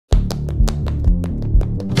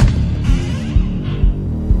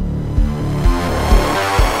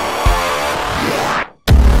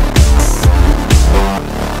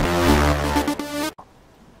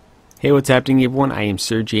Hey, what's happening everyone? I am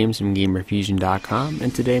Sir James from Gamerfuzion.com,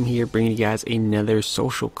 and today I'm here bringing you guys another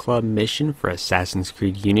social club mission for Assassin's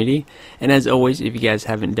Creed Unity. And as always, if you guys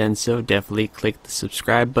haven't done so, definitely click the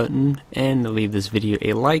subscribe button and leave this video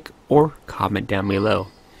a like or comment down below.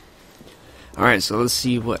 Alright, so let's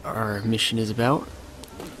see what our mission is about.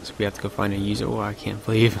 So we have to go find a user. Oh, I can't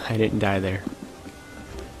believe I didn't die there.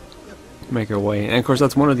 Make our way. And of course,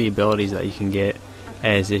 that's one of the abilities that you can get.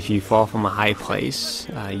 As if you fall from a high place,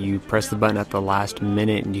 you press the button at the last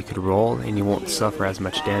minute and you could roll and you won't suffer as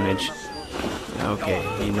much damage.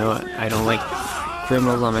 Okay, you know what? I don't like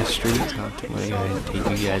criminals on my street, so I'm going to go ahead and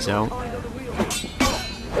take you guys out.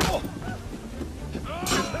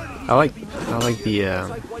 I like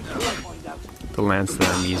the lance that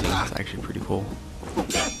I'm using. It's actually pretty cool.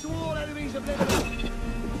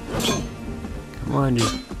 Come on,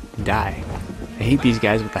 just die. I hate these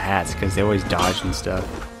guys with the hats because they always dodge and stuff.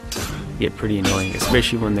 Get pretty annoying,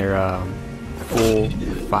 especially when they're full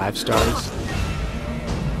 5 stars.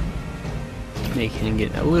 They can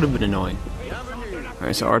get a little bit annoying.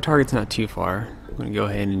 Alright, so our target's not too far. I'm going to go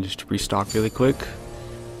ahead and just restock really quick.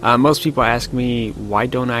 Most people ask me, why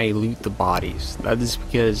don't I loot the bodies? That is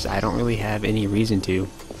because I don't really have any reason to.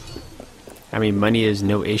 I mean, money is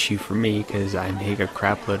no issue for me because I make a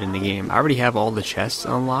crap load in the game. I already have all the chests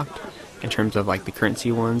unlocked in terms of like the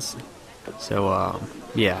currency ones. So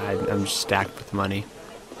yeah, I'm just stacked with money.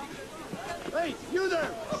 Hey, you there!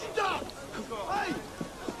 Stop! Hey!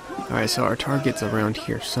 Alright, so our target's around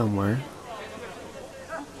here somewhere.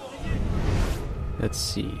 Let's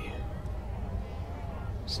see.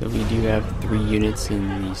 So we do have 3 units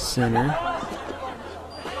in the center.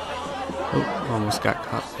 Oh, almost got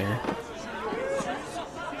caught there.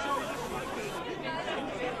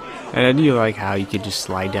 And I do like how you could just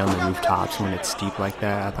slide down the rooftops when it's steep like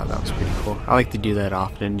that. I thought that was pretty cool. I like to do that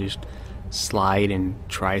often, just slide and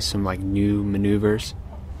try some like new maneuvers.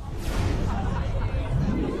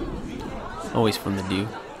 Always fun to do.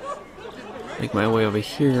 Make my way over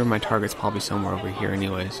here. My target's probably somewhere over here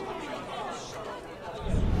anyways.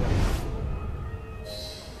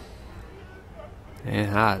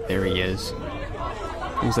 And there he is.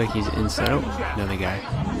 Looks like he's inside. Oh, another guy.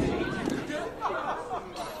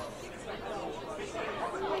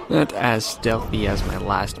 Not as stealthy as my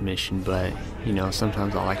last mission, but you know,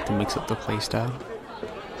 sometimes I like to mix up the playstyle.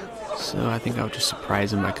 So I think I'll just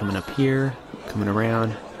surprise him by coming up here, coming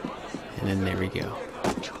around, and then there we go.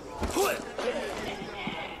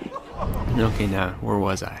 Okay, now where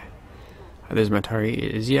was I? There's my target.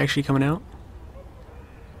 Is he actually coming out?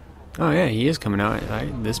 Oh yeah, he is coming out.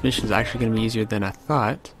 This mission is actually going to be easier than I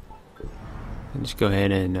thought. I'll just go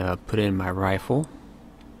ahead and put in my rifle.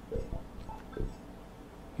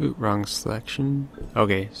 Ooh, wrong selection.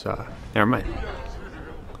 Okay, so never mind.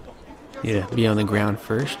 Need to be on the ground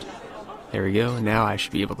first. There we go. Now I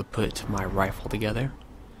should be able to put my rifle together.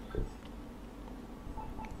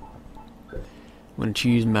 I'm going to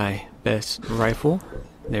choose my best rifle.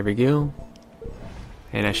 There we go.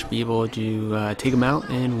 And I should be able to take him out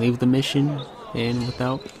and leave the mission and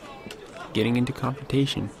without getting into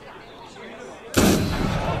confrontation.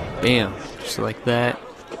 Bam, just like that.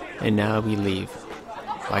 And now we leave.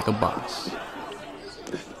 Like a boss.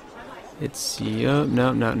 Let's see. Oh,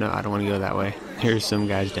 no, I don't want to go that way. There's some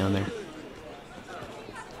guys down there.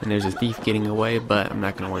 And there's a thief getting away, but I'm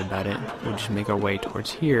not going to worry about it. We'll just make our way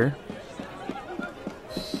towards here.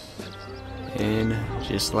 And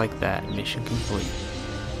just like that, mission complete.